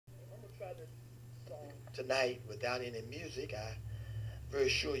tonight without any music. I'm very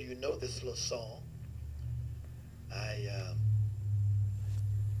sure you know this little song.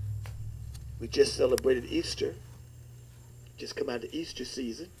 We just celebrated Easter. Just come out of Easter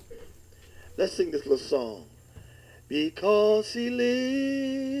season. Let's sing this little song. Because he lives,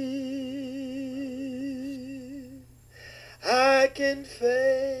 I can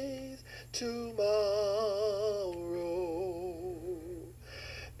face tomorrow.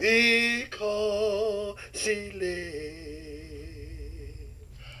 Because he lives,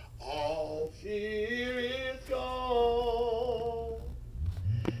 all fear is gone.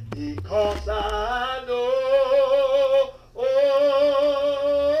 Because I know,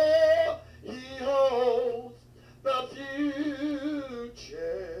 he holds the future,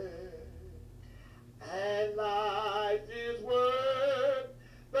 and life is worth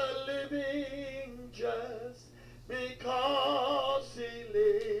the living just because he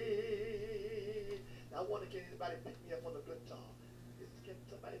lives. Now, I wonder, can anybody pick me up on the guitar? Can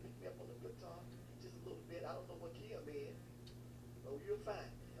somebody pick me up on the guitar? Just a little bit. I don't know what key I'm in. Oh, you'll find me.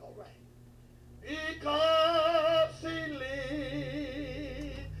 All right. Because he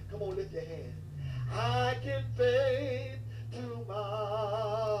lives. Come on, lift your hand. I can face tomorrow.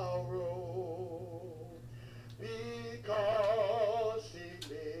 Because he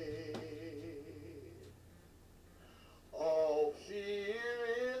lives. All fear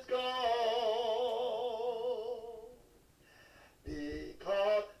is gone.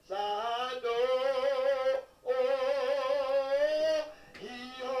 Because I know, he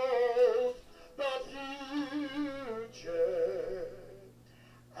holds the future,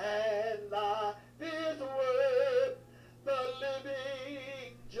 and life is worth the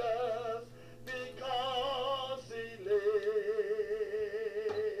living just because he lives.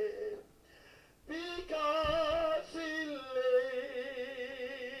 Because he lives,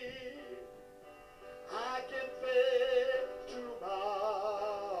 I can face tomorrow.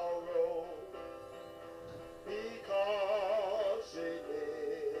 Because he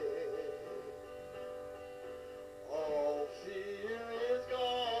lives, all fear is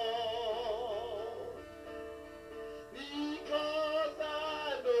gone. Because I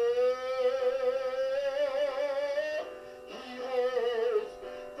know he holds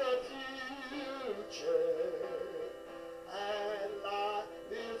the future, and life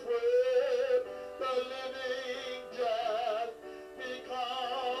is worth the living just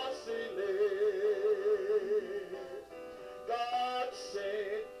because he lives. God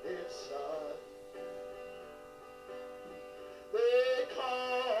sent his son. They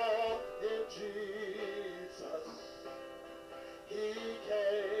call him Jesus. He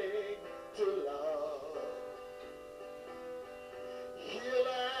came to love, heal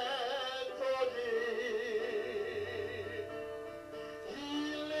and forgive. He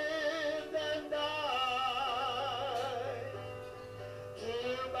lived and died to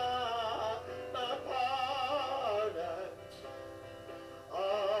buy my pardon.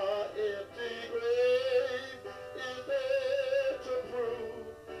 Our empty grave is there to prove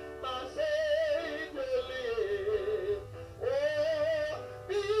my Savior lives. Oh,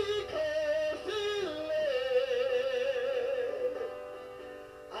 because he lives,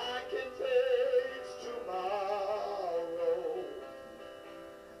 I can face tomorrow.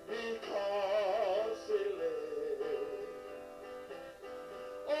 Because he lives,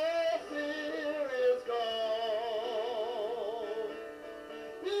 all fear is gone.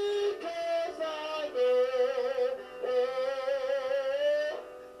 Because I know,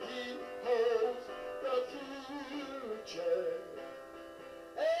 he holds the future,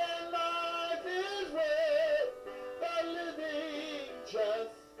 and life is worth the living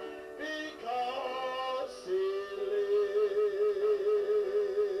just because he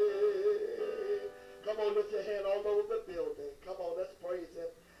lives. Come on, lift your hand all over the building. Come on, let's praise him.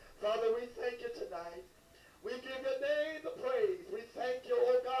 Father, we thank you tonight. We give your name the praise. We thank you,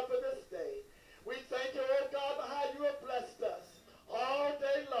 oh God, for this day. We thank you, oh God, for how you have blessed us all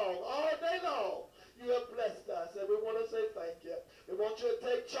day long. All day long, you have blessed us, and we want to say thank you. We want you to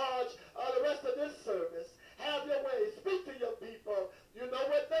take charge of the rest of this service. Have your way. Speak to your people. You know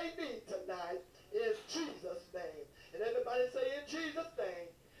what they need tonight. In Jesus' name. And everybody say, in Jesus' name.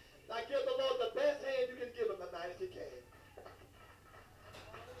 Now give the Lord the best hand you can give him tonight if you can.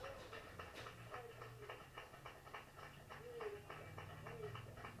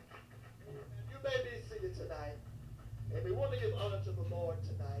 You may be seated tonight. And we want to give honor to the Lord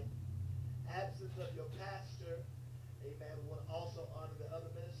tonight. Absence of your pastor. Amen. We want to also honor the other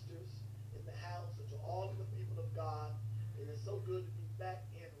ministers in the house and to all of the people of God. It is so good to be back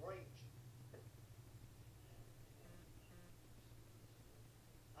in range.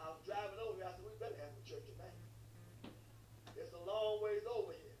 I was driving over Bethlehem Church tonight. It's a long ways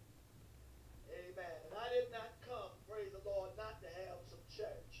over here. Amen. And I did not come, praise the Lord, not to have some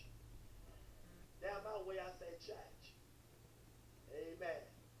church. Down my way I say church. Amen.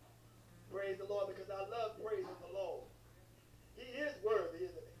 Praise the Lord, because I love praising the Lord. He is worthy,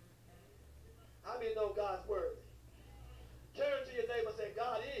 isn't he? How many know God's worthy? Turn to your neighbor and say,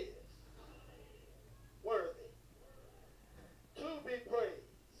 God is worthy to be praised.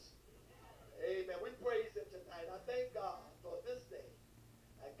 Amen. We praise him tonight. I thank God for this day.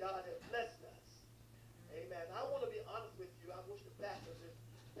 And God has blessed us. Amen. I want to be honest with you. I wish the pastor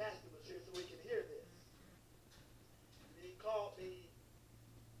was here so we can hear this. He called me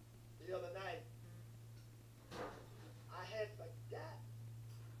the other night. I had forgotten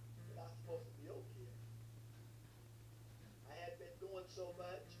that I was supposed to be over here. I had been doing so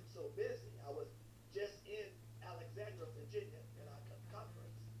much and so busy. I was just in Alexandria, Virginia, in our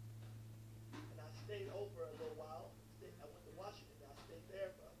conference. And I stayed over a little while. I went to Washington. I stayed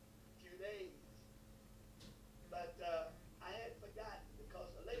there for a few days. But I had forgotten, because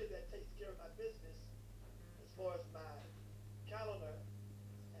the lady that takes care of my business as far as my calendar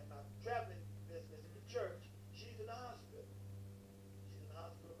and my traveling business in the church, she's in the hospital. She's in the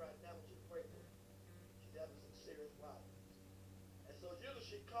hospital right now, which is pray for. She's having some serious problems. And so usually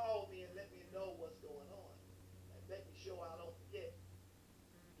she called me and let me know what's going on and make me sure I don't forget.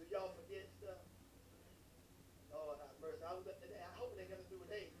 Do y'all forget stuff? Lord have mercy. I hope it ain't got to do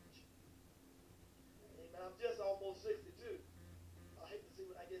with age. Amen. I'm just almost 62. I hate to see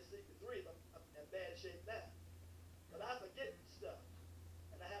when I get 63. I'm in bad shape now. But I forget stuff.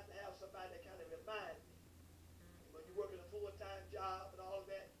 And I have to have somebody that kind of remind me. When you're working a full-time job and all of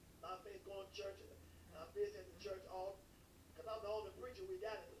that, my face going to church, and I'm busy at the church because I'm the only preacher we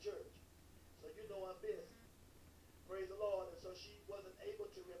got in the church. So you know I'm busy. Praise the Lord. And so she wasn't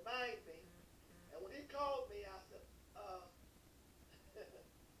able to remind me. And when he called me, I said, I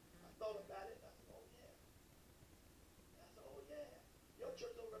thought about it. I said, oh, yeah. I said, oh, yeah. Your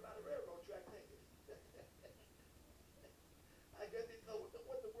church over by the railroad track, ain't it? I guess he know what the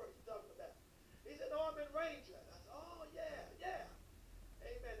word he's talking about. He said, no, I'm in Ranger. I said, oh, yeah.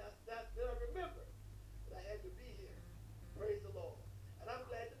 Amen. Then I remember that I had to be here. Praise the Lord. And I'm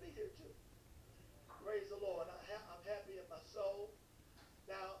glad to be here, too. Praise the Lord. I'm happy in my soul.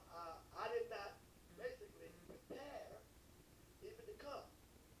 Now, I did not basically prepare even to come.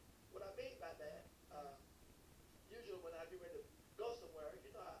 What I mean by that, usually when I get ready to go somewhere,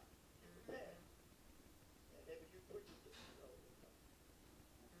 you know, you prepare. And maybe you preachers, you know.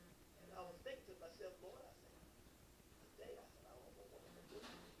 And I was thinking to myself, Lord, I said, today, I said, I don't know what I'm going to do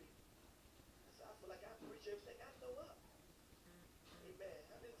to these people. I said, I feel like I preach everything I know up. Amen.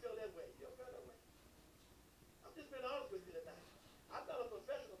 I didn't feel that way. You don't feel that way? I'm just being honest with you tonight. I'm not a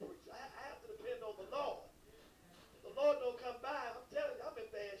professional preacher. I have to depend on the Lord. If the Lord don't come by, I'm telling you, I'm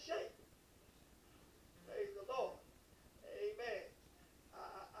in bad shape. Praise the Lord. Amen.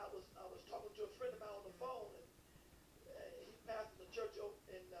 I was talking to a friend of mine on the phone, and he pastored the church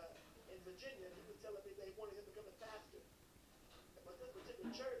in Virginia, and he was telling me they wanted him to come and pastor. But this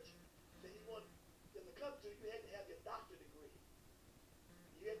particular church that he wanted them to come to, you had to have your doctorate degree.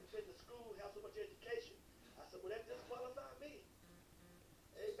 You had to been to school, have so much education. I said, well, that disqualifies me.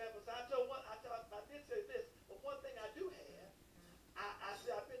 Amen. But I did say this, but one thing I do have, I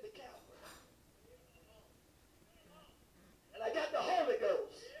said I've been to Calvary. And I got the Holy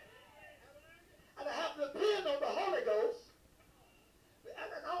Ghost. And I have to depend on the Holy Ghost. And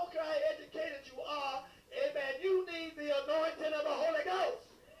I don't care how educated you are, amen, you need the anointing of the Holy Ghost.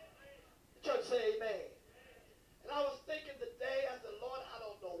 The church say amen. And I was thinking today, I said, Lord, I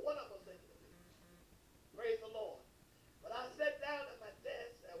don't know what I'm going to say to you. Praise the Lord. But I sat down at my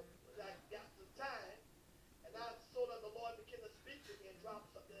desk and I got some time, and I sort of, the Lord began to speak to me and drop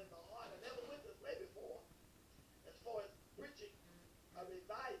something in my heart. I never went this way before, as far as preaching a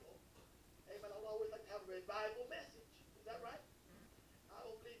revival. Amen. I always like to have a revival message. Is that right? I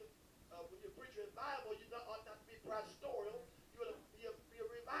don't believe when you preach revival, you ought not to be pastoral. You ought to be a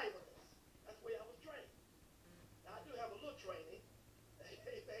revivalist. That's the way I was trained. Now, I do have a little training.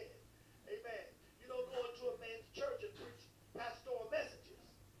 Amen. Amen. You don't go into a man's church and preach pastoral messages.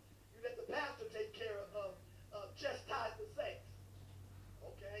 You let the pastor take care of chastise the saints.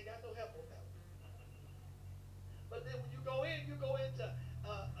 Okay, I ain't got no help on that one. But then when you go in to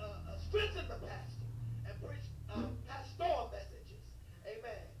strengthen the pastor and preach pastoral messages.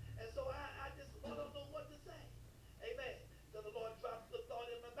 Amen. And so I just don't know what to say. Amen.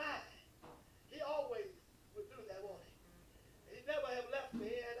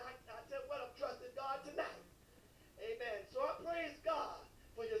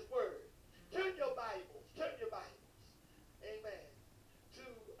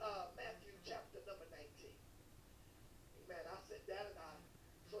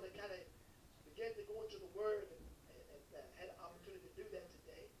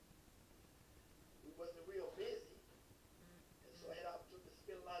 we wasn't real busy. And so I had opportunity to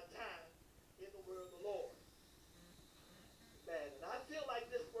spend a lot of time in the word of the Lord. Man, and I feel like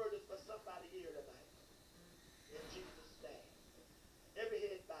this word is for somebody here tonight. In Jesus' name. Every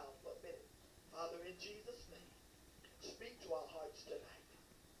head bowed for a minute. Father, in Jesus' name, speak to our hearts tonight.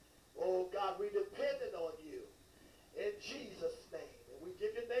 Oh God, we depended on you. In Jesus' name. And we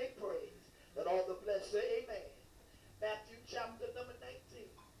give your name praise. Let all the blessed say amen. Matthew chapter number 19.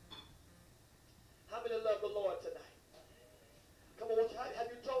 How many love the Lord tonight? Come on,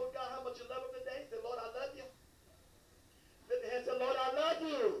 have you told God how much you love him today? Say, Lord, I love you. Lift your hand and say, Lord, I love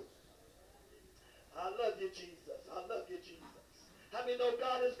you. I love you, Jesus. I love you, Jesus. How many know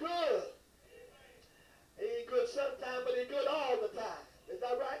God is good? He ain't good sometimes, but he's good all the time. Is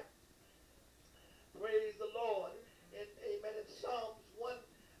that right? Praise the Lord. And amen. In Psalms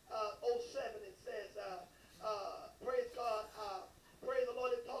 107, it says, praise God, praise the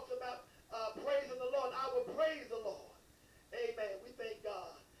Lord. It talks about praising the Lord. I will praise the Lord. Amen. We thank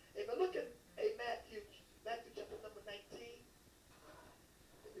God. Amen. Look at Matthew chapter number 19.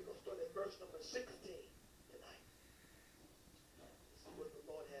 And we're going to start at verse number 16 tonight. This is what the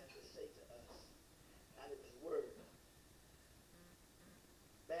Lord has to say to us out of his word.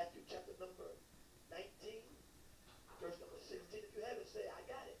 Matthew chapter number 19, verse number 16. If you have it, say, I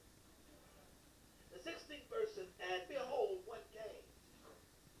got it. The 16th verse says, and behold, one came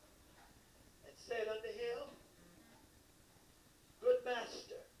and said unto him, Good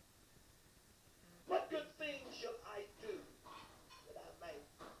master, what good things shall I do that I might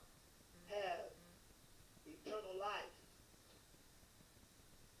have eternal life?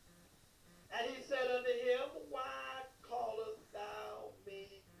 And he said unto him, Why callest thou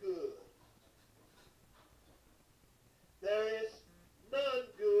me good? There is none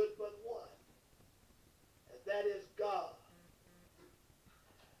good but one, and that is God.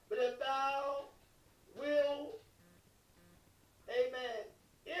 But if thou wilt, amen,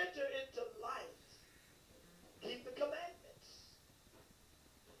 enter into life, keep the commandments.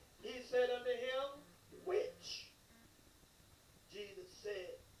 He said unto him, Which? Jesus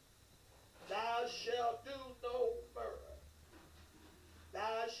said, Thou shalt do no murder.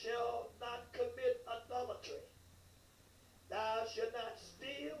 Thou shalt not commit adultery. Thou shalt not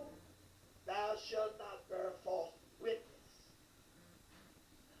steal. Thou shalt not bear false witness.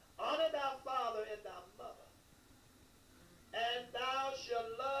 Honor thy father and thy mother. And thou shalt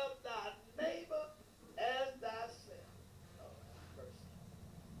love thy neighbor as thyself. Oh, mercy.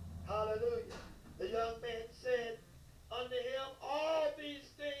 Hallelujah. The young man said unto him, All these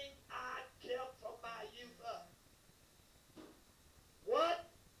things I kept from my youth up. What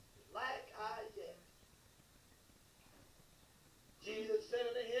lack I yet? Jesus said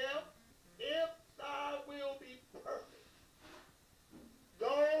unto him, If thou wilt be perfect,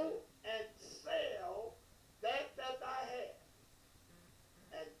 go and sell that thou hast,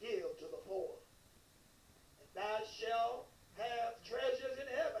 and give to the poor. And thou shalt have treasures in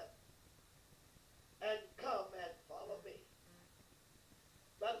heaven, and come and follow me.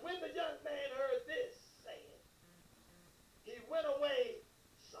 But when the young man heard this saying, he went away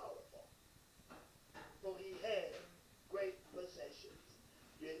sorrowful, for he had great possessions.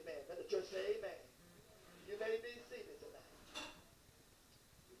 Amen. Let the church say amen. You may be seated tonight.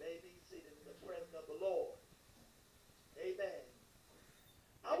 You may be seated in the presence of the Lord. Amen.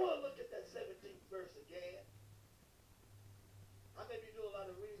 I want to look at that 17th verse again. I may be doing a lot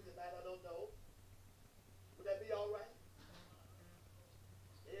of reading tonight. I don't know. Would that be all right?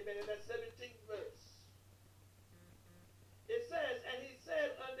 Amen. In that 17th verse, it says, And he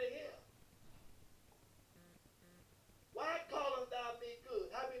said unto him, Why callest thou me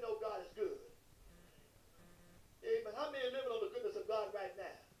good? How many know God is good? Amen. How many are living on the goodness of God right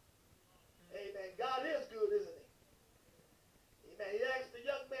now? Amen. God is good, isn't he? Amen. He asked the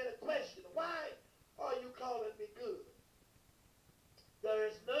young man a question. Why are you calling me good? There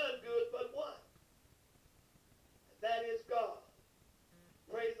is none good but one. And that is God.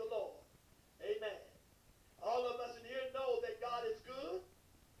 Praise the Lord.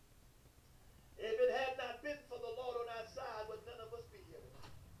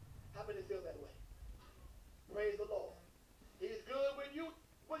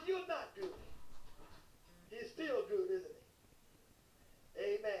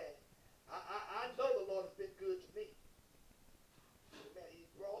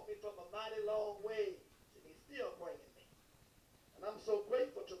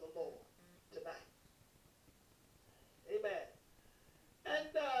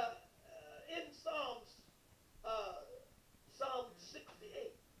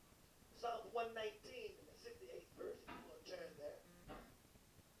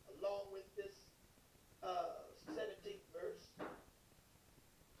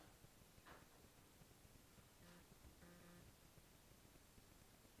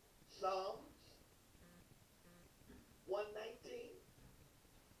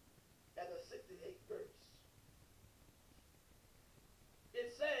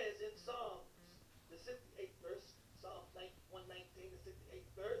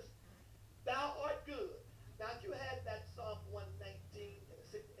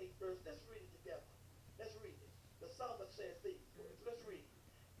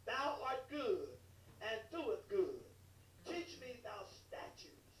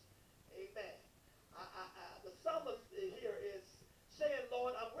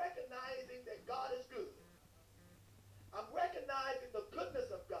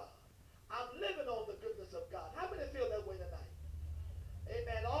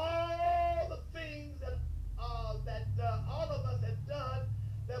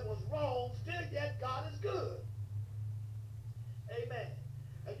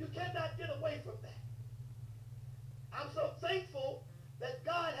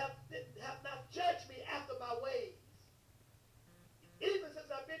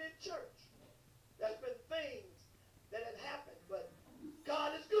 been in church. There's been things that have happened, but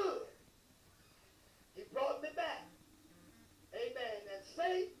God is good. He brought me back. Amen. And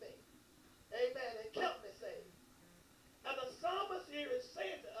saved me. Amen. And kept me saved. And the psalmist here is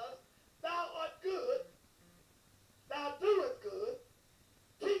saying to us, thou art good. Thou doest good.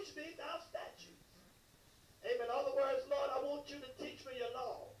 Teach me thy statutes. Amen. In other words, Lord, I want you to teach me your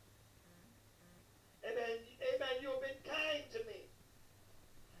law. Amen. Amen. You have been kind to me.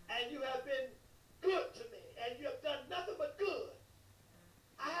 And you have been good to me. And you have done nothing but good.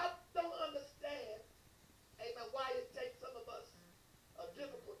 I don't understand, amen, why it takes some of us a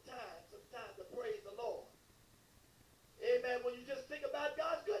difficult time sometimes to praise the Lord. Amen. When you just think about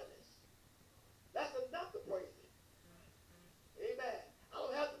God's goodness, that's enough to praise Him. Amen. I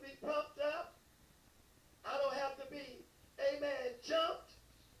don't have to be pumped up. I don't have to be, amen, jumped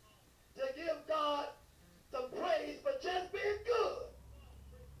to give God some praise for just being good.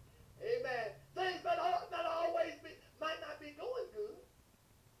 Amen. Things might not be going good.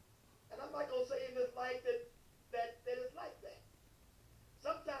 And I'm not going to say in this life that it's like that.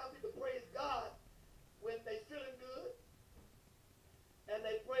 Sometimes people praise God when they're feeling good. And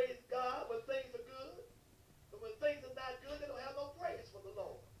they praise God when things are good. But when things are not good, they don't have no praise for the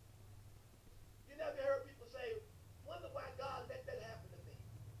Lord. You never heard people say, wonder why God let that happen to me.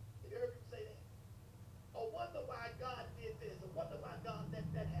 Have you heard people say that? Or wonder why God did this. Or wonder why God let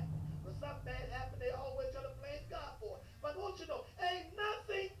that happen. When something bad happened, they always try to blame God for it. But I want you to know, ain't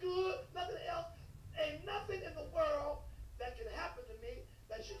nothing good, nothing else, ain't nothing in the world that can happen to me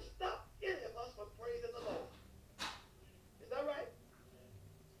that should stop any of us from praising the Lord. Is that right?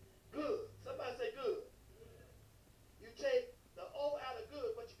 Good. Somebody say good. You take the O out of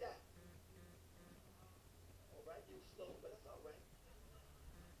good, what you got? All right, you slow, but that's all right.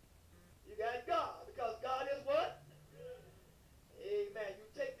 You got God, because God is what? Amen. You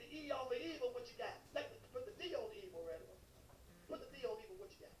take the E off of evil, what you got? Put the D on evil, right? Put the D on evil,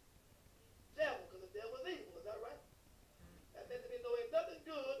 what you got? Devil, because the devil is evil, is that right? That means there ain't nothing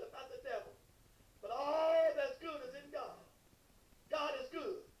good about the devil. But all that's good is in God. God is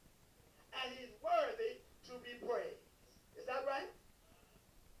good. And He's worthy to be praised. Is that right?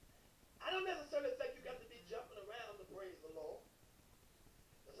 I don't necessarily think you got to be jumping around to praise the Lord.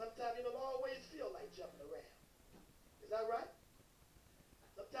 But sometimes you don't always feel like jumping around. Is that right?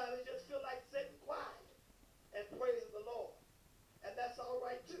 Sometimes you just feel like sitting quiet and praising the Lord. And that's all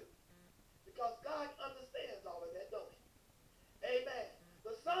right too. Because God understands all of that, don't He? Amen.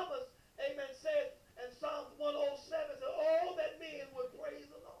 The psalmist, amen, says in Psalm 107, said, all that men would praise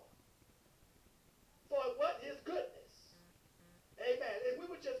the Lord. For what? His goodness. Amen. If we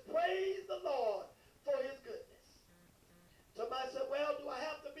would just praise the Lord for His goodness. Somebody said, well, do I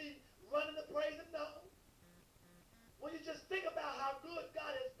have to be running to praise Him? No. When you just think about how good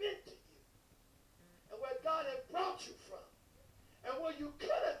God has been to you and where God has brought you from and where you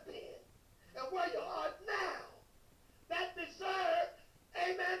could have been and where you are now, that deserves,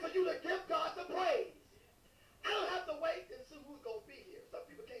 amen, for you to give God the praise. I don't have to wait and see who's going to be here. Some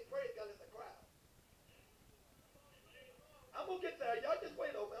people can't praise God in the crowd. I'm going to get there. Y'all just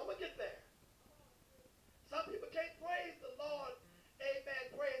wait over. I'm going to get there. Some people can't praise the Lord,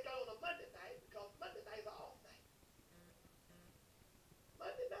 amen, praise God on a Monday night because Monday night is an off night.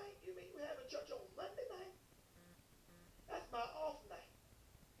 Monday night? You mean you having church on Monday night? That's my off night.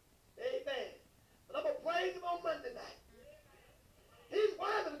 Amen. But I'm going to praise Him on Monday night. He's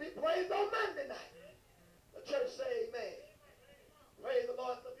worthy to be praised on Monday night. The church say amen. Praise the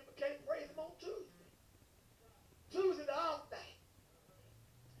Lord. Some people can't praise Him on Tuesday. Tuesday the off night.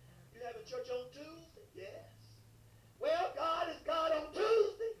 You having church on Tuesday? Yes. Well, God is God on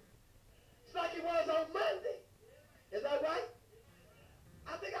Tuesday. It's like He was on Monday. Is that right?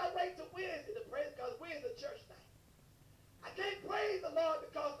 I think I'll wait till Wednesday to praise because Wednesday church night. I can't praise the Lord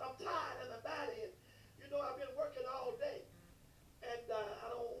because I'm tired and I'm body. And, you know, I've been working all day. And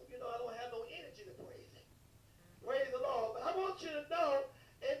I don't have no energy to praise Him. Praise the Lord. But I want you to know,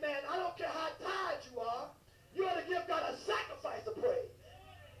 amen, I don't care how tired you are, you ought to give God a sacrifice of praise.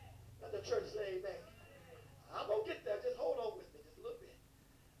 Let the church say amen. I'm going to get there. Just hold on with me just a little bit.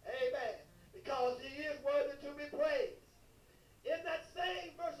 Amen. Because He is worthy to be praised. In that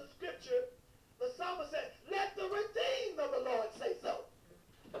same verse of Scripture, the psalmist said, let the redeemed of the Lord say so.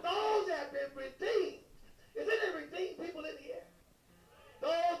 Those that have been redeemed. Is there any redeemed people in here?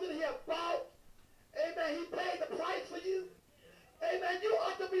 Those that He have bought. Amen. He paid the price for you. Amen. You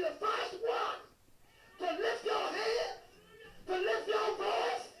ought to be the first one to lift your hands, to lift your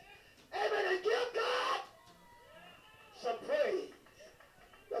voice. Amen. And give God some praise.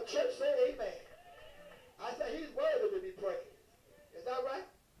 The church say amen. I say He's worthy to be praised. Is that right?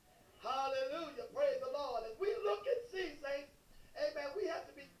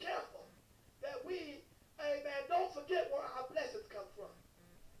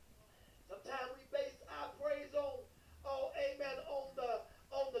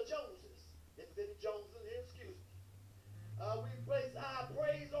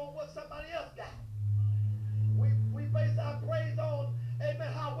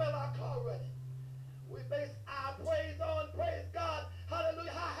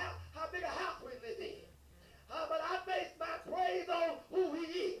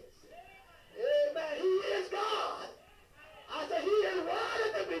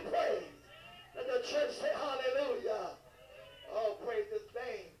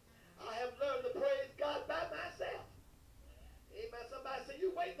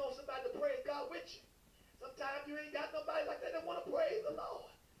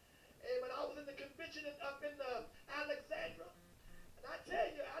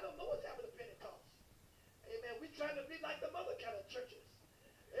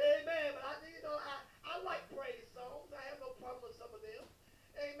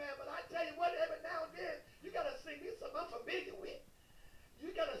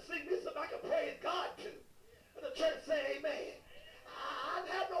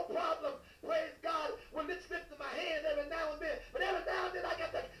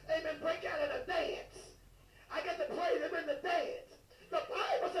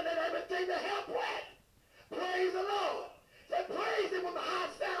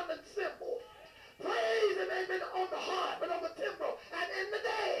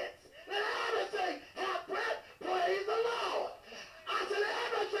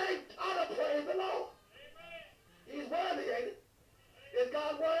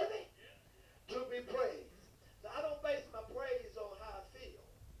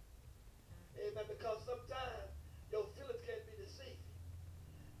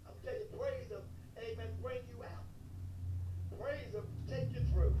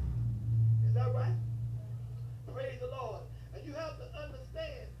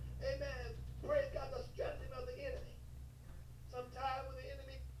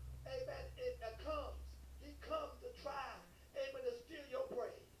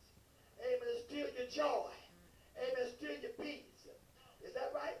 joy. Amen. Steal your peace. Is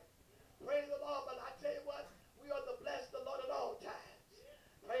that right? Praise the Lord. But I tell you what, we are to bless the Lord at all times.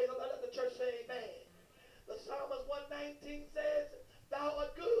 Praise the Lord. Let the church say amen. The Psalmist 119 says, thou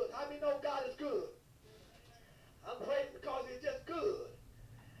art good. How many know God is good? I'm praising because he's just good.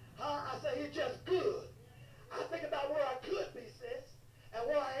 I say he's just good. I think about where I could be, sis, and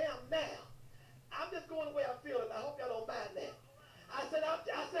where I am now. I'm just going the way I'm feeling. I hope y'all don't mind that. I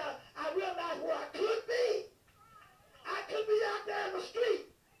realize where I could be. I could be out there in the street.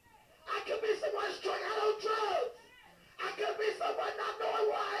 I could be somewhere strung out on drugs. I could be somewhere not knowing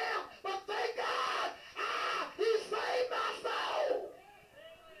where I am. But thank God, he saved my soul.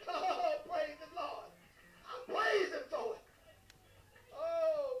 Oh, praise the Lord. I praise him for it.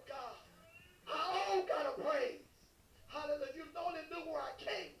 Oh, God. I owe God a praise. Hallelujah. You only knew where I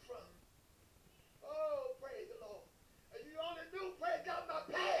came from. Oh, praise the Lord. And you only knew, praise God, my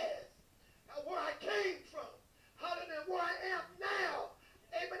past. And where I came from. Hallelujah. Where I am now.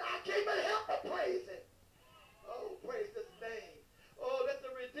 Amen. I can't even help but praise him. Oh, praise his name. Oh, let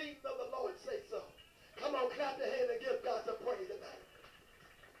the redeemed of the Lord say so. Come on, clap your hand and give God some praise tonight.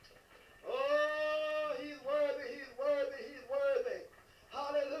 Oh, he's worthy, he's worthy, he's worthy.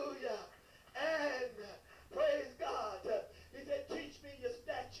 Hallelujah. And praise God. He said, teach me your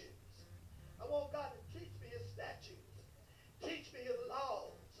statutes. I want God to teach me his statutes. Teach me his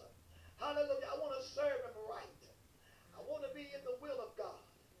laws. Hallelujah. I want to serve him right. I want to be in the will of God.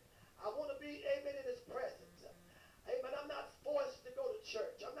 I want to be, amen, in his presence. Amen. I'm not forced to go to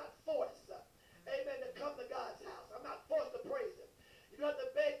church. I'm not forced, amen, to come to God's house. I'm not forced to praise him. You don't have to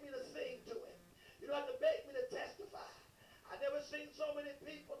beg me to sing to him. You don't have to beg me to testify. I've never seen so many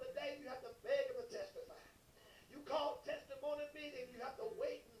people today, you have to beg them to testify. You call testimony meeting, you have to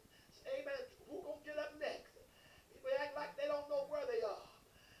wait and, amen, who's going to get up next? People act like they don't know where they are.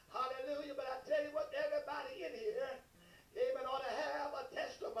 Hallelujah. But I tell you what, everybody in here, amen, ought to have a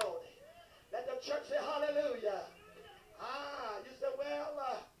testimony. Let the church say hallelujah. You say,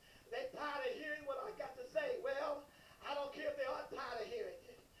 well, they tired of hearing what I got to say. Well, I don't care if they are tired of hearing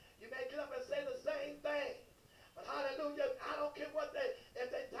it. You may get up and say the same thing. But hallelujah, I don't care if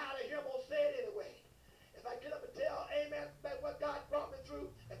they tired of hearing, I'm going to say it anyway. If I get up and tell, amen, about what God brought me through,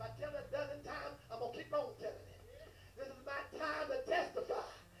 if I tell it a dozen times, I'm going to keep on telling it. This is my time to testify.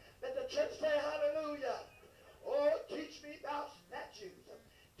 Let the church say hallelujah. Oh, teach me thy statutes.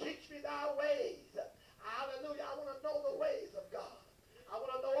 Teach me thy ways. Hallelujah.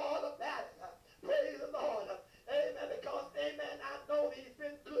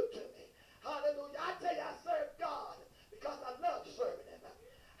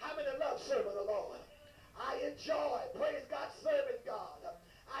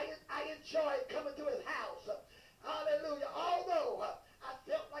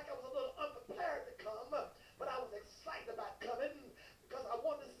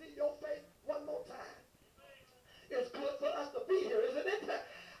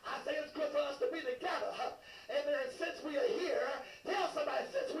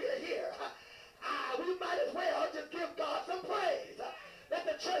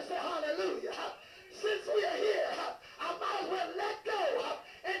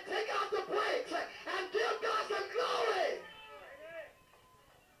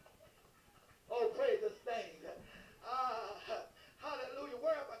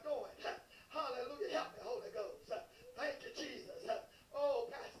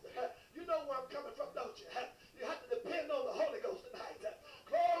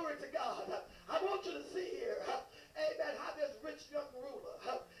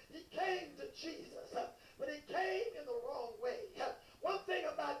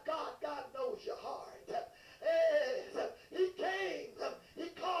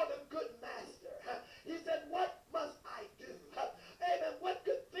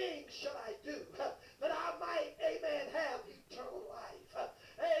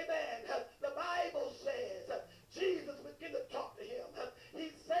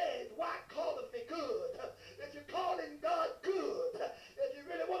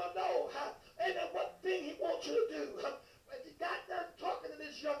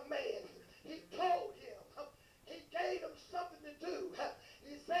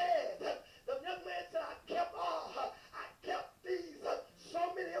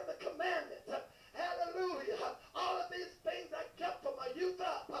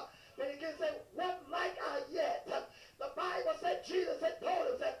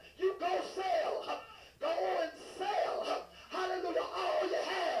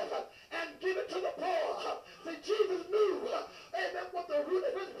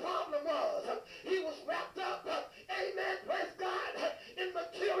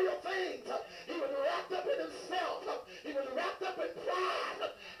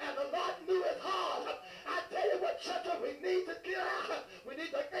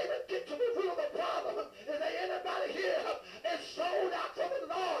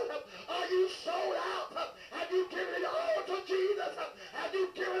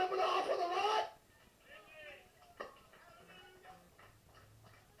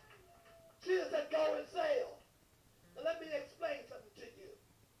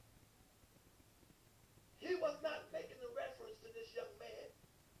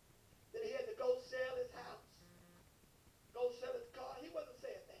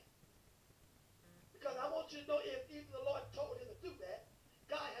 want you to know if even the Lord told him to do that,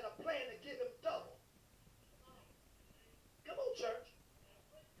 God had a plan to give him double. Come on, church.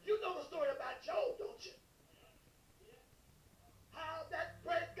 You know the story about Job, don't you? How that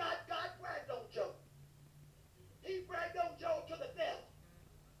God bragged on Job. He bragged on Job to the devil.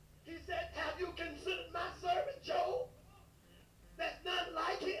 He said, have you considered my servant Job? There's none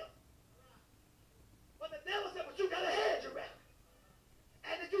like him. But the devil said, but you got a hedge around him.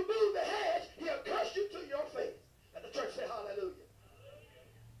 And if you move the hedge, he'll curse you to your face. And the church said, hallelujah.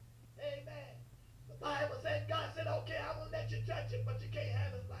 Amen. The Bible said, God said, okay, I will let you touch it, but you can't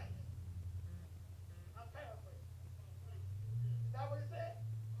have his life. I'm paraphrasing. Is that what he said?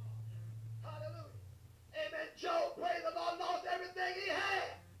 Hallelujah. Amen. Job, praise the Lord, lost everything he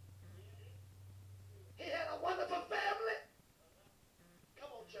had. He had a wonderful family.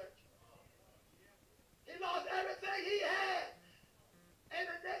 Come on, church. He lost everything he had. And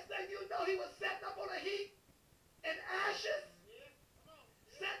the next thing you know, he was setting up on a heap in ashes.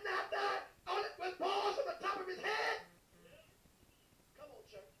 Sitting out there on it with balls on the top of his head. Come on,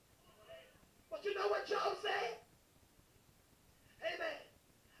 church. But you know what Job said? Amen.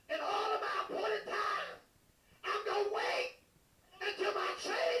 In all of my appointed time, I'm going to wait until my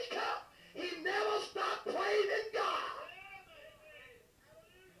change comes. He never stopped praising God.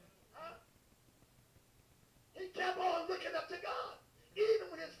 Huh? He kept on looking up to God, even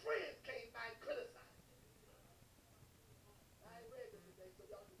when his friends came by and criticized him. I ain't read this today, so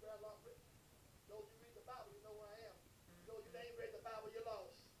y'all can grab along with me. Those of you read the Bible, you know where I am. Those of you that ain't read the Bible, you're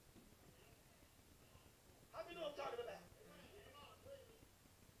lost. How many know what I'm talking about?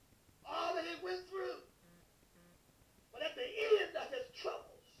 All that he went through. But at the end of his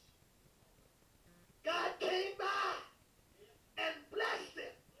troubles, God came by and blessed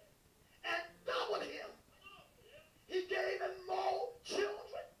him and doubled him. He gave him more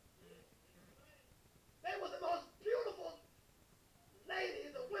children. They were the most beautiful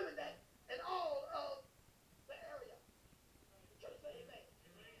ladies and women that in all of the area. Church say amen.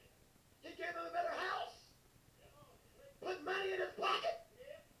 He gave him a better house, put money in his pocket,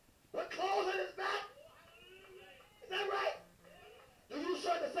 put clothes on his back. Is that right? Do you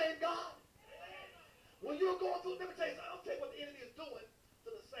serve the same God? When you're going through, let me tell you something. I'll tell you what the enemy is doing to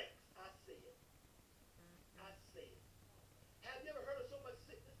the saints. I see it. I see it. Have you ever heard of so much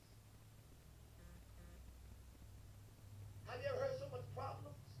sickness? Have you ever heard so much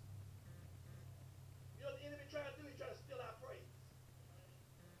problems? You know what the enemy trying to do? He's trying to steal our praise.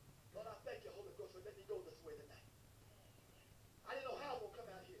 Lord, I thank you, Holy Ghost, for letting me go this way tonight. I didn't know how I'm going to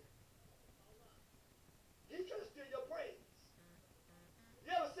come out here. He's trying to steal your praise. You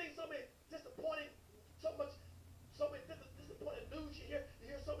ever seen so many disappointing, so many disappointing news you hear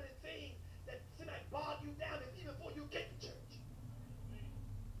so many things that seem like bog you down even before you get to church.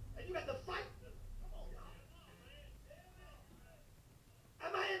 And you got to fight them. Come on, y'all.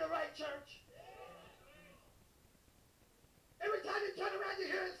 Am I in the right church? Every time you turn around,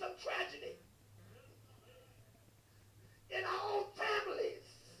 you're hearing some tragedy. In our own families,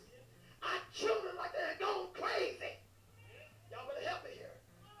 our children like they're going crazy. Y'all better help me here.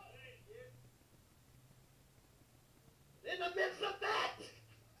 In the midst of that,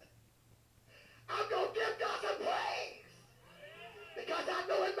 I'm going to give God some praise. Because I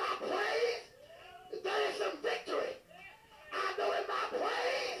know in my praise, there is some victory. I know in my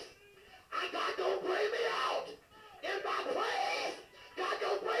praise, God going to bring me out. In my praise, God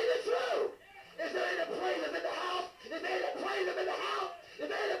going to bring me through. Is there any praisers in the house? Is there any praisers in the house? Is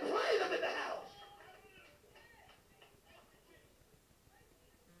there any praisers in the house?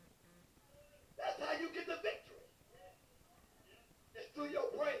 That's how you get the victory. It's through your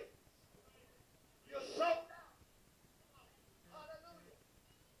praise. You're sold out. Hallelujah.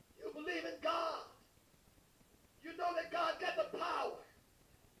 You believe in God. You know that God got the power.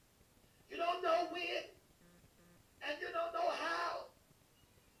 You don't know when, and you don't know how,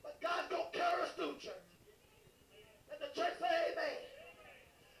 but God's going to carry us through, church. Let the church say amen.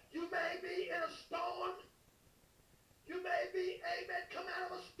 You may be in a storm. You may be, amen, come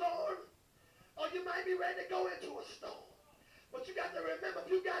out of a storm, or you might be ready to go into a storm. But you got to remember, if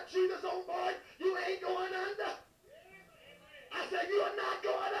you got Jesus on board, you ain't going under. I said, you are not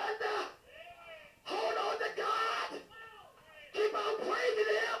going under. Hold on to God. Keep on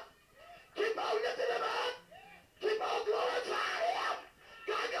praising him. Keep on lifting him up. Keep on glorifying him.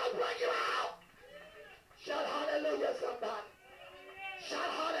 God gonna bring you out. Shout hallelujah, somebody. Shout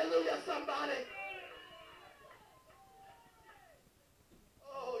hallelujah, somebody.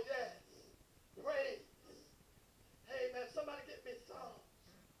 Oh, yes. Praise. Hey, man, somebody get me Psalms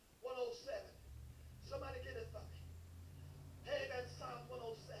 107. Somebody get it for me. Hey, man, Psalm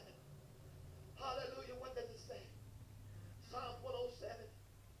 107. Hallelujah. When the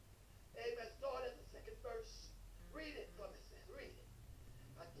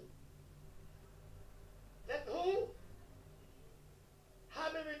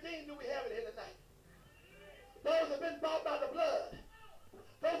have been bought by the blood.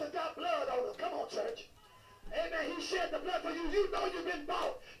 Those that got blood on them. Come on, church. Amen. He shed the blood for you. You know you've been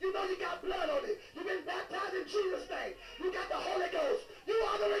bought. You know you got blood on you. You've been baptized in Jesus' name. You got the Holy Ghost. You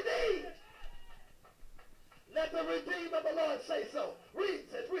are the redeemed. Let the redeemed of the Lord say so. Read,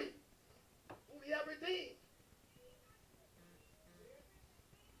 says read. Who we have redeemed.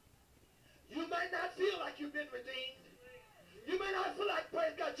 You may not feel like you've been redeemed. You may not feel like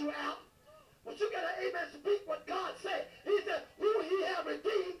praise got you out. But you got to, amen, speak what God said. He said, who he have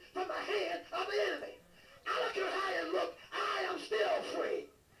redeemed from the hand of the enemy. I don't care how you look, I am still free.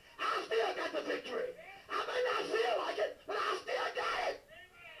 I still got the victory. I may not feel like it, but I still got it.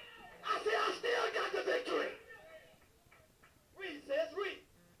 I say I still got the victory. Read, says, read.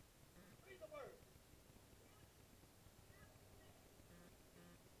 Read the word.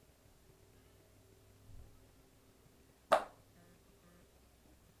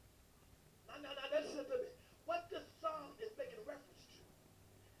 Now, listen to me. What this song is making reference to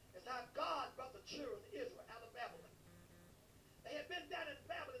is how God brought the children of Israel out of Babylon. They had been down in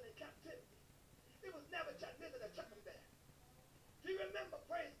Babylon in captivity. It was Nebuchadnezzar that took them there. Do you remember,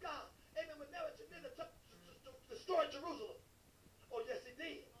 praise God, amen, when Nebuchadnezzar took to destroy Jerusalem? Oh, yes, he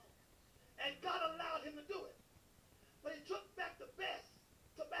did. And God allowed him to do it. But he took back the best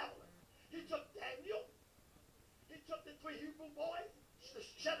to Babylon. He took Daniel. He took the 3 Hebrew boys,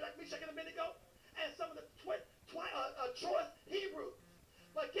 Shadrach, Meshach, and Abednego, and some of the choice Hebrews.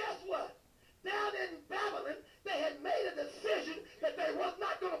 But guess what? Down in Babylon, they had made a decision that they was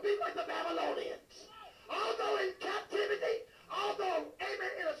not going to be like the Babylonians. Although in captivity, although,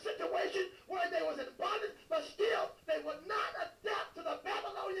 amen, in a situation where they was in bondage, but still they would not adapt to the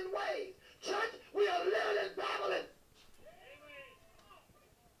Babylonian ways. Church, we are living in Babylon.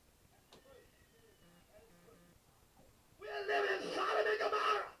 We are living in Sodom and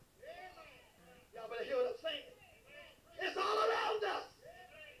Gomorrah. Y'all better hear what I'm saying. It's all around us.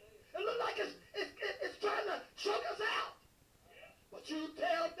 It looks like it's trying to choke us out. But you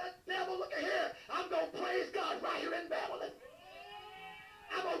tell that devil, look at here, I'm going to praise God right here in Babylon.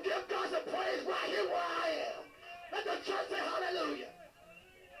 I'm going to give God some praise right here where I am. Let the church say hallelujah.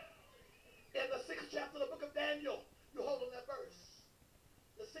 In the 6th chapter of the book of Daniel, you hold on that verse.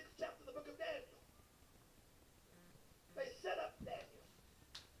 The 6th chapter of the book of Daniel. They set up Daniel.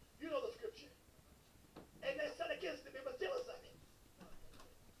 You know the scripture. And they set against him. It was jealous of him.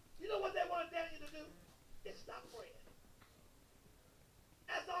 You know what they wanted Daniel to do? Is stop praying.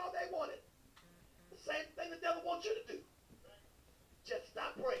 That's all they wanted. The same thing the devil wants you to do. Just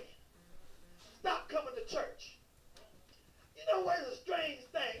stop praying. Stop coming to church. You know what is a strange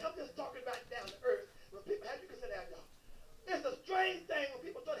thing? I'm just talking right down to earth. When people have you can sit down, y'all. It's a strange thing when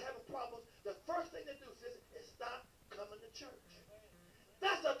people start having problems. The first thing they do is stop coming to church.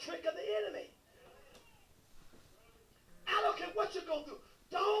 That's a trick of the enemy. I don't care what you're going to do.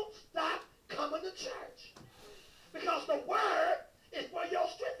 Don't stop coming to church. Because the word is where your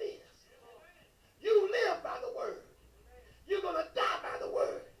strength is. You live by the word. You're going to die by the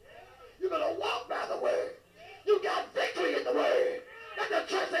word. You're going to walk by the word. You got victory in the word. Let the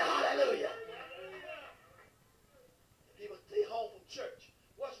church say hallelujah. People stay home from church.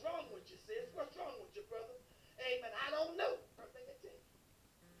 What's wrong with you, sis? What's wrong with you, brother? Amen. I don't know. First thing they tell you.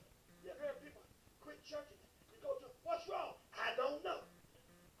 You heard people quit church and you go to, what's wrong? I don't know.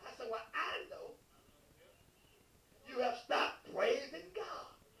 I said, well, I know. You have stopped praising God.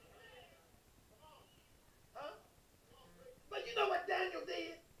 Huh? But you know what Daniel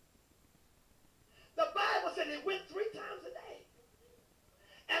did? The Bible said he went 3 times a day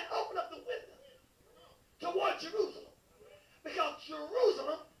and opened up the window toward Jerusalem. Because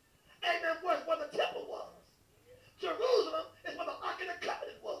Jerusalem, amen, was where the temple was. Jerusalem is where the Ark of the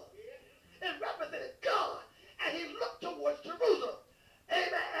Covenant was. It represented God. And he looked towards Jerusalem.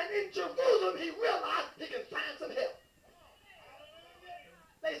 Amen. And in Jerusalem, he realized he can find some help.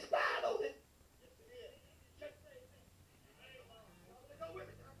 They spied on him.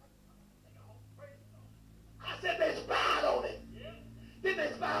 I said they spied on him. Didn't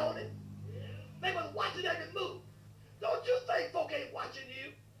they spy on him? They was watching every move. Don't you think folk ain't watching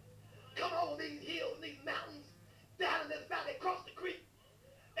you? Come over these hills and these mountains, down in this valley, across the creek.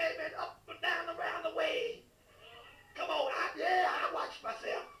 Amen. Up and down around the way. Come on. I watch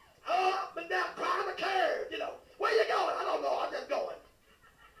myself. Up and down, climb the curve, you know. Where you going? I don't know. I'm just going.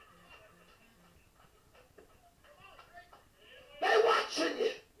 They watching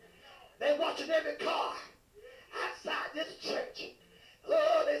you. They watching every car outside this church.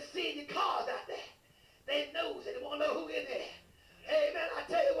 Oh, they see your cars out there. They knows it. They want to know who in there. Amen. I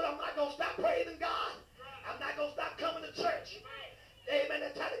tell you what, I'm not going to stop praising God. I'm not going to stop coming to church. Amen.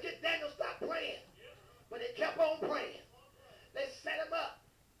 They tried to get Daniel to stop praying. But he kept on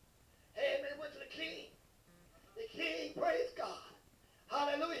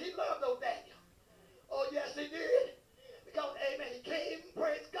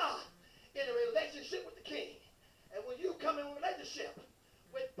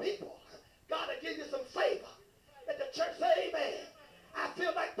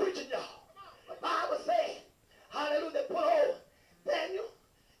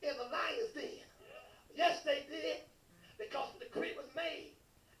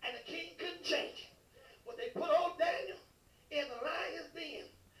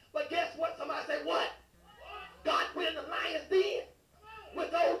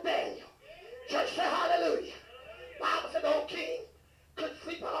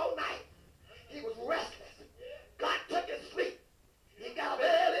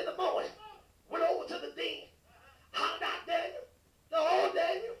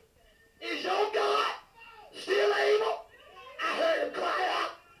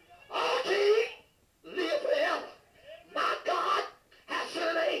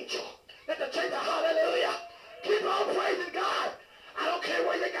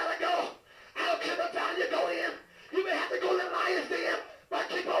praise them, but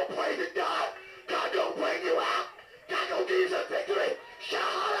keep on praising God. God gonna bring you out. God gonna give you some victory. Shout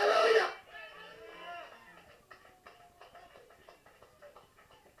hallelujah.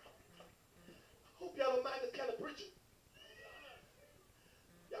 Hope y'all don't mind this kind of preaching.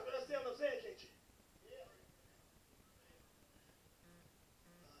 Y'all can understand what I'm saying, can't you?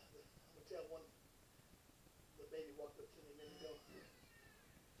 I'm gonna tell one. The baby walked up to me a minute ago.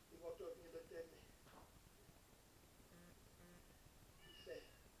 He walked up and he looked at me. He said,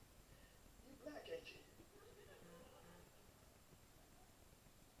 "You black, ain't you?"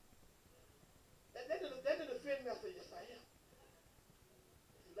 That didn't offend me. I said, "Yes, I am."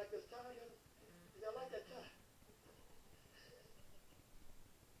 You like this tie? He said, "I like that tie."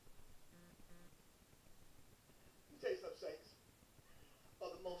 Let me tell you something, saints.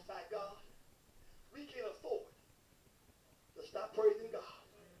 Of the Most High God, we can't afford to stop praising God.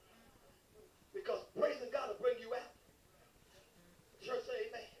 Because praising God will bring you out. Church, say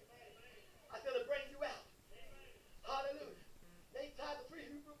amen. I said it'll bring you out. Hallelujah. They tied the three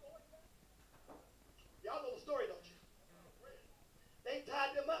Hebrew boys up. Y'all know the story, don't you? They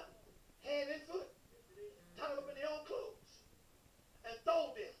tied them up, hand and foot, tied them up in their own clothes, and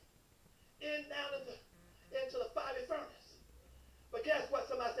throw them down into the fiery furnace. But guess what?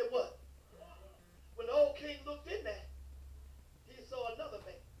 Somebody said what? When the old king looked in there, he saw another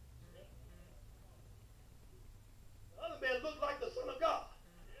man. The other man looked like the Son of God.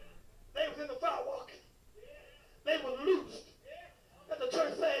 They was in the fire walking. They were loosed. Let the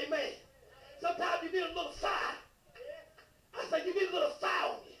church say amen. Sometimes you need a little fire. I say you need a little fire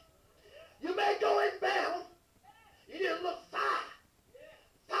on you. You may go in bound. You need a little fire.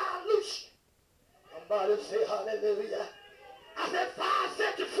 Fire loose you. Somebody say hallelujah. I said fire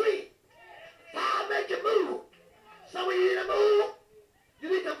set you free. Fire make you move. So when you need to move, you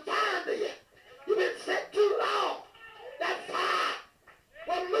need some fire to you. You've been set too long. That fire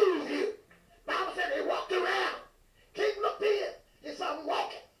will move you. Bible said they walked around. King looked in. He saw them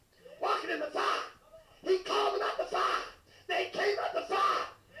walking in the fire. He called them out the fire. They came out the fire.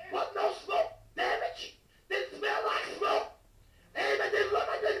 Wasn't no smoke damage. Didn't smell like smoke. Amen. Didn't look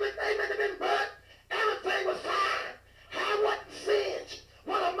like they'd been burnt. Everything was fine. Hair wasn't singed.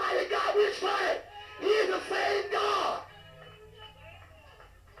 What a mighty God we serve. He is the same God.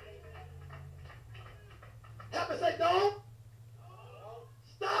 Help me say, don't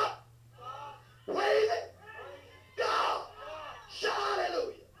stop praising God. Shout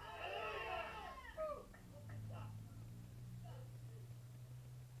hallelujah.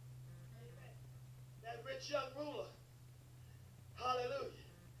 That rich young ruler, hallelujah,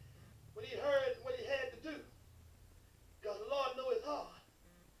 when he heard what he had to do, because the Lord knew his heart,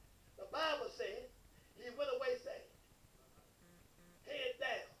 the Bible said he went away saying, head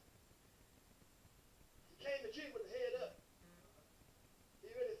down. He came to Jesus with the head up. He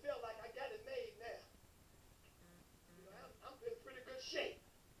really felt like I got it made now. You know, I'm in pretty good shape.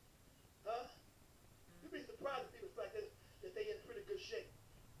 Huh? You'd be surprised if people like this, that they in pretty good shape.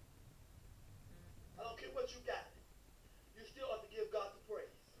 I don't care what you got. You still ought to give God the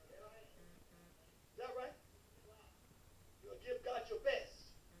praise. Is that right? You'll give God your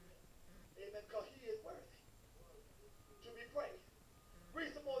best. Amen. Because he is worthy to be praised.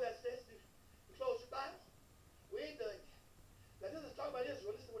 Read some more of that says. You close your Bible. We ain't done yet. Now this is talking about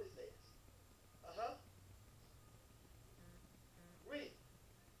Israel. Listen to what it says. Read.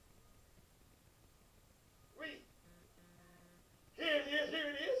 Read. Here it is, here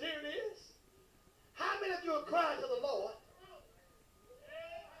it is, here it is. How many of you are crying to the Lord?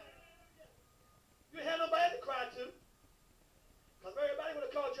 You ain't had nobody to cry to. Because everybody would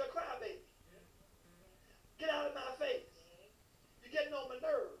have called you a crybaby. Get out of my face. You're getting on my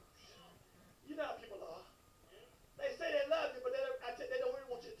nerves. You know how people are. They say they love you, but they don't really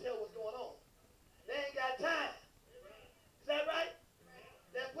want you to tell what's going on. They ain't got time. Is that right?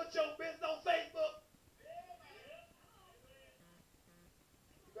 They'll put your business on Facebook.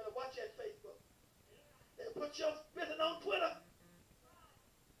 You better watch that Facebook. They'll put your business on Twitter.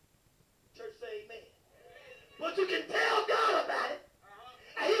 Church say amen. But you can tell God about it,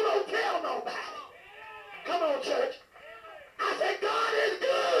 and he won't tell nobody. Come on, church. I said God is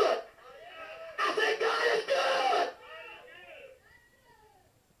good. I said God is good.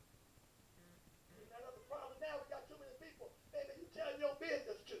 That's the problem now. We got too many people. Maybe you tell your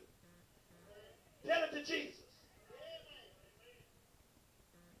business to. Tell it to Jesus.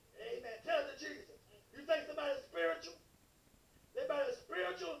 Amen. Tell it to Jesus. You think somebody's spiritual? Everybody's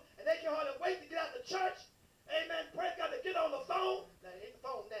spiritual, and they can hardly wait to get out of the church. Amen. Praise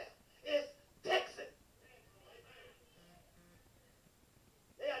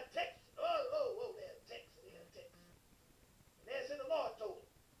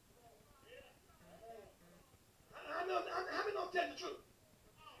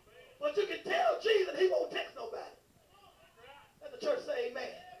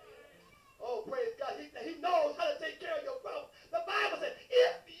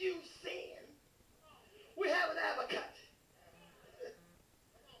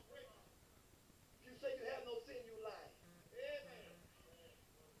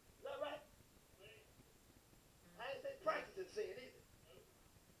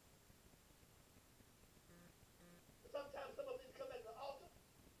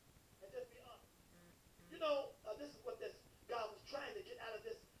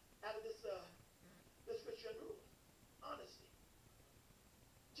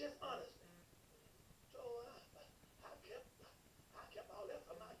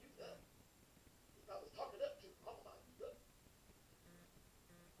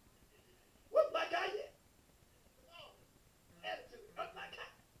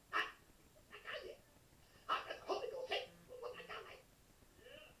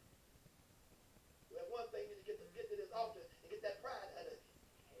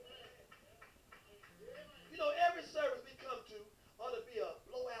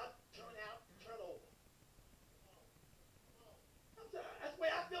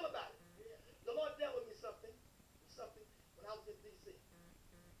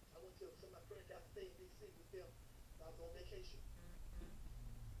to some of my friends got to stay in D.C. with them. I was on vacation.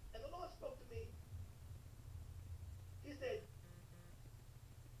 And the Lord spoke to me. He said,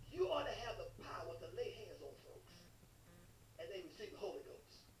 you ought to have the power to lay hands on folks and they receive the Holy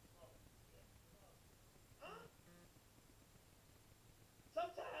Ghost. Huh?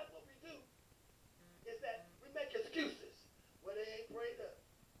 Sometimes what we do is that we make excuses. Well, they ain't prayed up.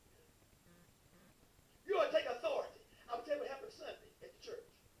 You ought to take authority. I'm going to tell you what happened Sunday at the church.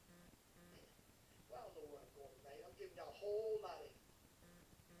 Well, I don't know where I'm going tonight. I'm giving y'all a whole lot of it.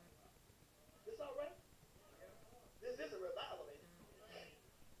 This all right? This is a revival, ain't it?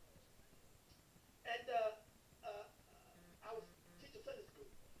 And I was teaching Sunday school.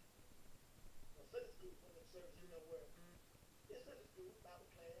 Well, Sunday school, one of them services, you know, where it's Sunday school, Bible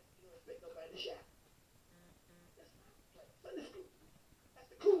class, you don't expect nobody to shout. That's Bible class. Sunday school. That's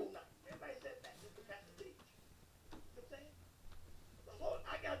the cool night. Everybody said that. Just the pastor teach. You know what I'm saying? So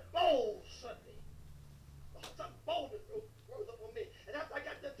I got bold Sunday. Something bold rose up on me. And after I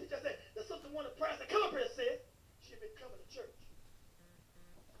got done teaching, I said, the sister wanted prayer. I said, come up here, sis. She had been coming to church.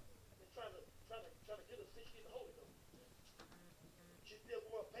 I've been trying to get her to see she get the Holy Ghost. She still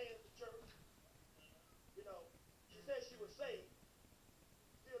wore a pain at the church. You know, she said she was saved.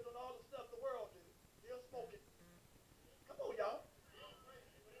 Still doing all the stuff the world do. Still smoking. Come on, y'all.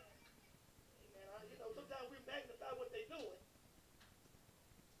 Amen. You know, sometimes we magnify what they're doing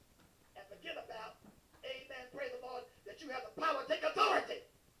and forget about, amen, praise the Lord, that you have the power to take authority.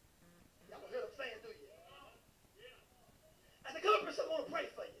 Y'all heard them saying, do you? I said, come up here, someone want to pray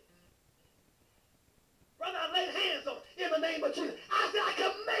for you. Brother, I laid hands on in the name of Jesus. I said, I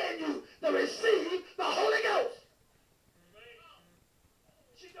command you to receive the Holy Ghost.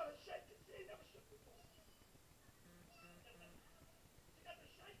 She got to shake it. She ain't never shook before. She got to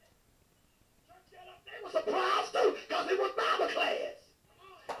shake it. Church got up. They were surprised too because it was Bible class.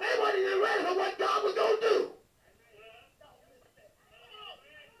 They weren't even ready for what God was going to do.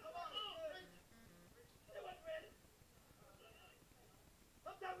 They weren't ready.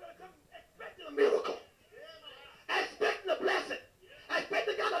 Sometimes we're going to come expecting a miracle. Expecting a blessing.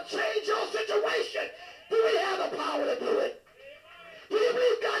 Expecting God to change your situation. Do we have the power to do it? Do you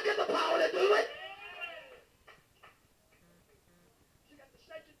believe God got the power to do it? She got to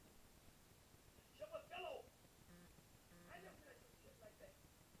shake it. She was fellow. I never seen her shit like that.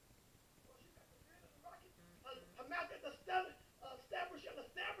 Well, she got the grin and the rocket. Her mouth got the stabbers. She got the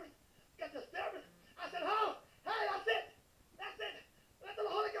stabbers. Got the stabbers. I said, huh? Hey, that's it. That's it. Let the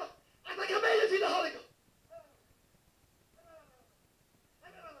Holy Ghost. I said, come in and see the Holy Ghost.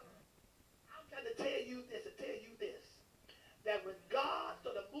 I'm trying to tell you this and tell you this. That when God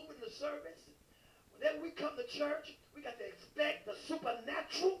started moving the service, whenever we come to church, we got to expect the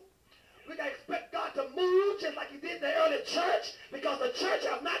supernatural. We got to expect God to move just like he did in the early church, because the church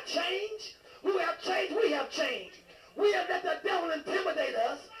have not changed. Who have changed? We have changed. We have let the devil intimidate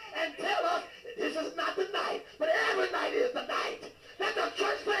us and tell us this is not the night, but every night is the night. Let the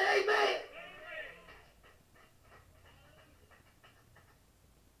church say amen.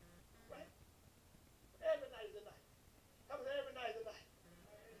 Right? Every night is the night. How about every night is the night?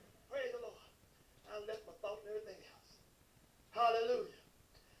 Praise the Lord. I left my thought and everything else. Hallelujah.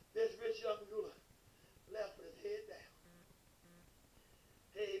 This rich young ruler left with his head down.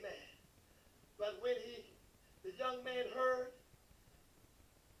 Amen. But when the young man heard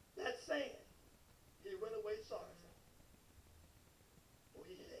that saying, he went away sorrowful. For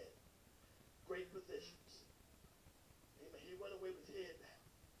he had great possessions. Amen. He went away with his head down.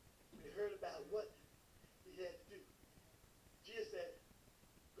 When he heard about what he had to do, Jesus said,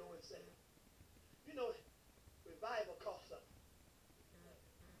 go and say it. You know, revival costs something.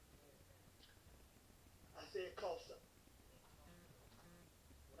 I say it costs something.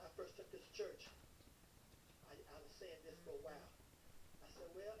 When I first took this church, I was saying this for a while. I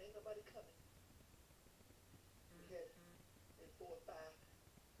said, well, ain't nobody coming. We had 4 or 5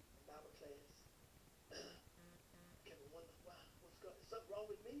 Bible class. Can we wonder why? What's going on? Is something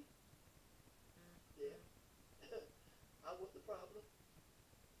wrong with me? Yeah. I was the problem.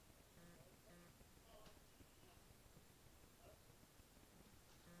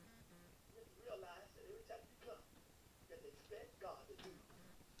 You realize that every time you come, you have to expect God to do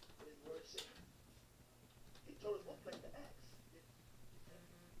what his word said. He told us one place to ask.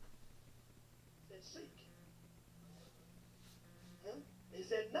 He said, seek. Huh?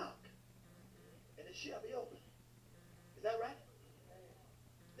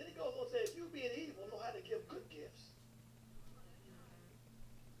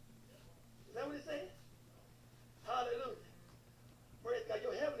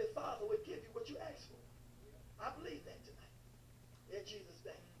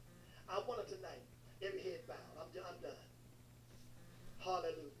 I want it tonight. Every head bowed. I'm done.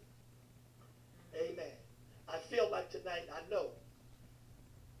 Hallelujah. Amen. I feel like tonight, I know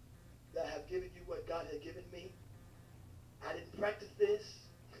that I have given you what God has given me. I didn't practice this.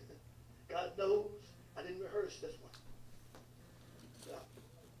 God knows I didn't rehearse this one. I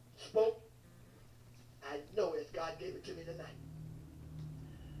spoke. I know as God gave it to me tonight.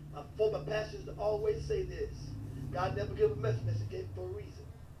 My former pastors always say this. God never gave a message, he gave it for a reason.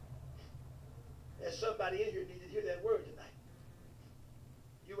 There's somebody in here needs to hear that word tonight.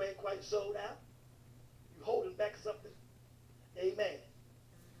 You ain't quite sold out. You holding back something. Amen.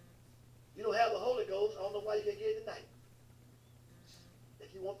 You don't have the Holy Ghost. I don't know why you can't get it tonight.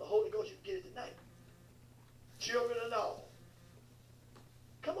 If you want the Holy Ghost, you can get it tonight. Children and all.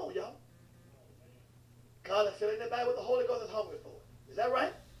 Come on, y'all. God has filled anybody with the Holy Ghost is hungry for it. Is that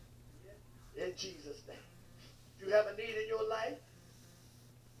right? In Jesus' name. If you have a need in your life,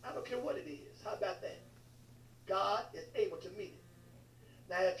 I don't care what it is. How about that? God is able to meet it.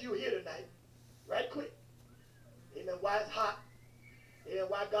 Now, if you're here tonight, right quick, amen, why it's hot, amen,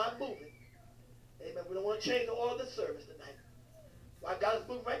 why God's moving, amen, we don't want to change the order of the service tonight. Why God is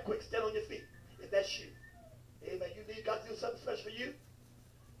moving right quick, stand on your feet, if that's you. Amen, you need God to do something special for you,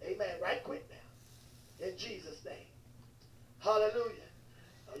 amen, right quick now, in Jesus' name. Hallelujah.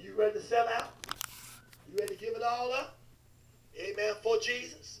 Are you ready to sell out? You ready to give it all up? Amen, for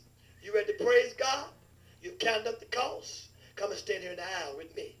Jesus. You ready to praise God? You've counted up the cost. Come and stand here in the aisle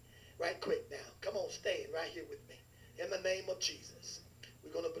with me. Right quick now. Come on, stand right here with me. In the name of Jesus.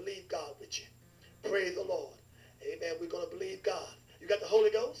 We're going to believe God with you. Praise the Lord. Amen. We're going to believe God. You got the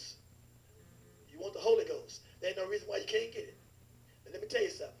Holy Ghost? You want the Holy Ghost. There ain't no reason why you can't get it. And let me tell you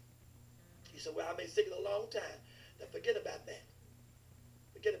something. You said, well, I've been sick a long time. Now forget about that.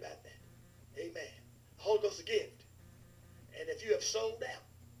 Forget about that. Amen. The Holy Ghost is a gift. And if you have sold out,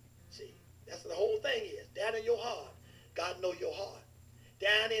 see, that's what the whole thing is. Down in your heart, God knows your heart.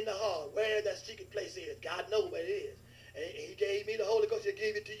 Down in the heart, where that secret place is, God knows where it is. And he gave me the Holy Ghost, he'll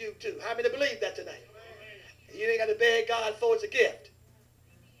give it to you too. How many believe that tonight? You ain't got to beg God for it, it's a gift.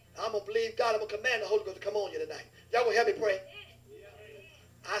 I'm going to believe God, I'm going to command the Holy Ghost to come on you tonight. Y'all going to help me pray?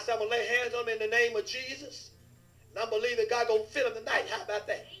 I said I'm going to lay hands on them in the name of Jesus. And I'm believing God going to fill them tonight. How about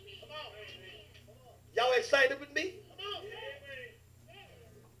that? Y'all excited with me?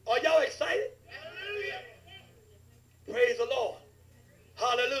 Are y'all excited? Praise the Lord.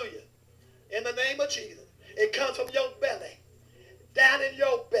 Hallelujah. In the name of Jesus. It comes from your belly. Down in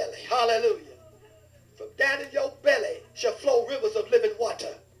your belly. Hallelujah. From down in your belly shall flow rivers of living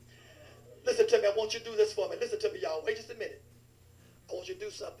water. Listen to me. I want you to do this for me. Listen to me, y'all. Wait just a minute. I want you to do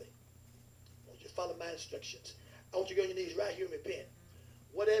something. I want you to follow my instructions. I want you to go on your knees right here and repent.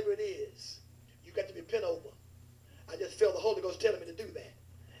 Whatever it is, you got to repent over. I just feel the Holy Ghost telling me to do that.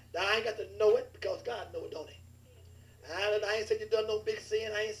 Now, I ain't got to know it because God knows it, don't he? I ain't saying you done no big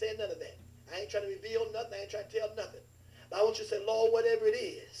sin. I ain't saying none of that. I ain't trying to reveal nothing. I ain't trying to tell nothing. But I want you to say, Lord, whatever it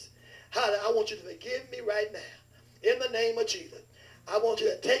is, I want you to forgive me right now. In the name of Jesus. I want you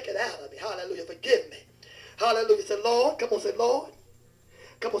to take it out of me. Hallelujah. Forgive me. Hallelujah. Say, Lord. Come on, say, Lord.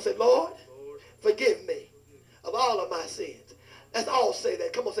 Come on, say, Lord. Forgive me of all of my sins. Let's all say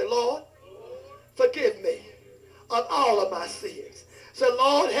that. Come on, say, Lord. Forgive me of all of my sins. Say,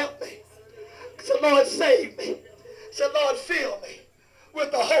 Lord, help me. Say, Lord, save me. Say, Lord, fill me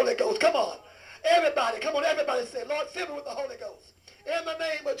with the Holy Ghost. Come on. Everybody, come on, everybody say, Lord, fill me with the Holy Ghost. In the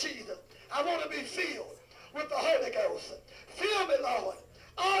name of Jesus, I want to be filled with the Holy Ghost. Fill me, Lord,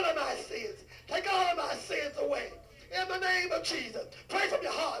 all of my sins. Take all of my sins away. In the name of Jesus. Pray from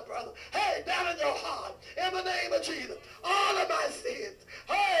your heart, brother. Hey, down in your heart. In the name of Jesus. All of my sins.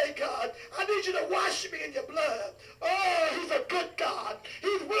 Hey, God, I need you to wash me in your blood. Oh, he's a good God.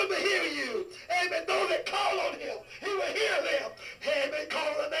 He's willing to hear you. Amen. Those that call on him, he will hear them. Amen.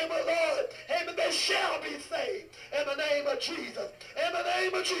 Call on the name of the Lord. Amen. They shall be saved. In the name of Jesus. In the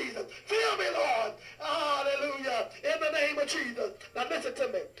name of Jesus. Fill me, Lord. Hallelujah. In the name of Jesus. Now listen to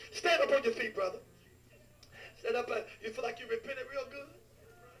me. Stand up on your feet, brother. Stand up. You feel like you repented real good?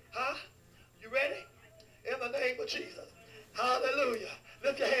 Huh? You ready? In the name of Jesus. Hallelujah.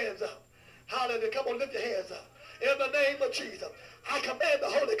 Lift your hands up. Hallelujah. Come on, lift your hands up. In the name of Jesus. I command the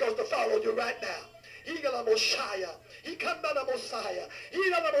Holy Ghost to follow you right now. He got a Messiah. He come down a Messiah. He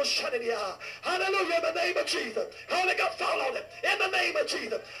got a Messiah. Hallelujah. In the name of Jesus. Holy Ghost, follow him. In the name of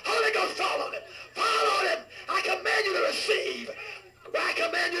Jesus. Holy Ghost, follow him. Follow him. I command you to receive. I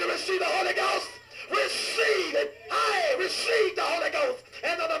command you to receive the Holy Ghost. Receive it. I receive the Holy Ghost.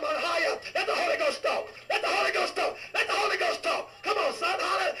 And on the higher, let the Holy Ghost talk. Let the Holy Ghost talk. Let the Holy Ghost talk. Come on, son.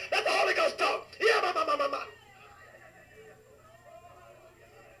 Holler. Let the Holy Ghost talk. Yeah, ma.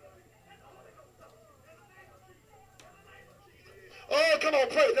 Come on,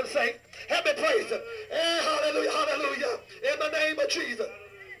 praise him, saints. Help me praise him. Hallelujah, hallelujah. In the name of Jesus.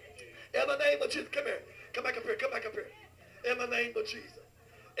 In the name of Jesus. Come here. Come back up here. Come back up here. In the name of Jesus.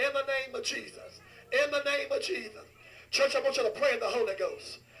 In the name of Jesus. In the name of Jesus. Church, I want you to pray in the Holy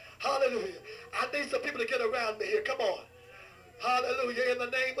Ghost. Hallelujah. I need some people to get around me here. Come on. Hallelujah. In the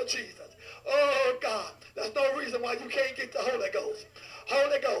name of Jesus. Oh, God. There's no reason why you can't get the Holy Ghost.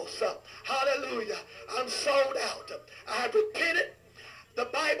 Holy Ghost. Hallelujah. I'm sold out. I have repented. The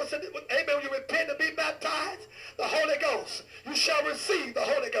Bible said, amen, when you repent and be baptized, the Holy Ghost, you shall receive the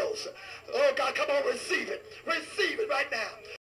Holy Ghost. Oh, God, come on, receive it. Receive it right now.